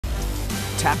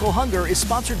Tackle Hunger is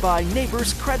sponsored by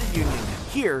Neighbors Credit Union.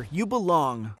 Here you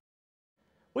belong.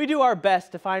 We do our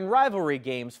best to find rivalry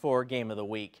games for Game of the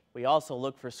Week. We also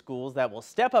look for schools that will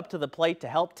step up to the plate to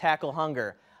help tackle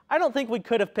hunger. I don't think we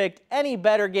could have picked any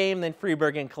better game than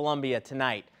Freeburg and Columbia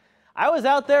tonight. I was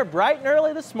out there bright and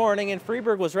early this morning, and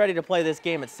Freeburg was ready to play this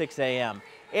game at 6 a.m.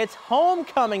 It's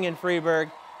homecoming in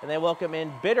Freeburg, and they welcome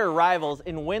in bitter rivals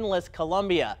in winless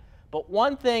Columbia. But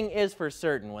one thing is for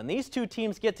certain, when these two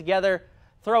teams get together,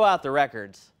 throw out the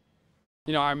records.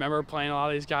 You know, I remember playing a lot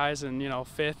of these guys in,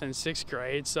 5th and 6th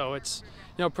grade, so it's,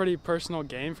 a pretty personal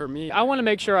game for me. I want to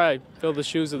make sure I fill the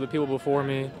shoes of the people before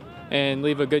me and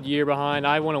leave a good year behind.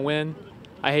 I want to win.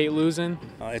 I hate losing.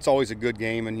 It's always a good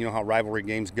game, and you know how rivalry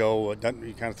games go. You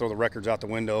kind of throw the records out the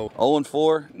window.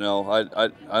 0-4? No,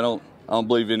 I don't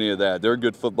believe any of that. They're a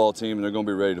good football team, and they're going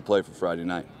to be ready to play for Friday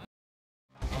night.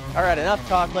 All right, enough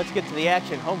talk. Let's get to the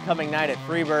action. Homecoming night at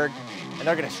Freeburg. And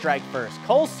they're going to strike first.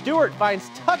 Cole Stewart finds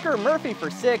Tucker Murphy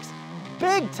for 6.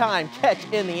 Big time catch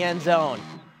in the end zone.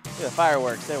 Look at the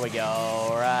fireworks. There we go.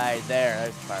 Right there.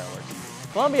 There's the fireworks.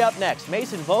 Columbia up next.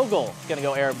 Mason Vogel is going to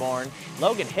go airborne.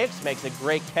 Logan Hicks makes a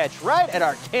great catch right at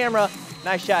our camera.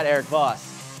 Nice shot, Eric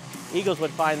Voss. Eagles would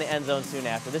find the end zone soon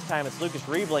after. This time it's Lucas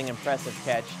Riebling. Impressive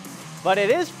catch. But it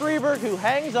is Freeburg who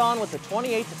hangs on with a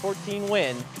 28-14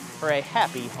 win for a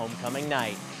happy homecoming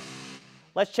night.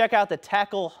 Let's check out the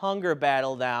tackle hunger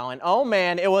battle now, and oh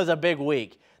man, it was a big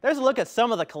week. There's a look at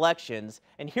some of the collections,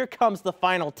 and here comes the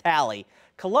final tally.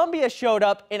 Columbia showed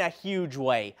up in a huge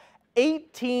way.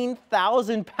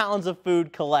 18,000 pounds of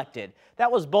food collected.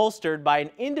 That was bolstered by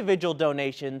an individual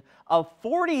donation of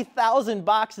 40,000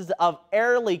 boxes of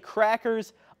Airly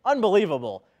crackers.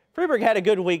 Unbelievable. Freeburg had a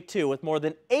good week too, with more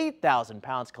than 8,000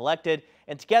 pounds collected,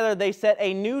 and together they set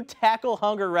a new tackle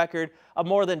hunger record of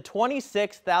more than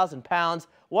 26,000 pounds.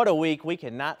 What a week. We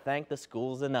cannot thank the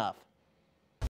schools enough.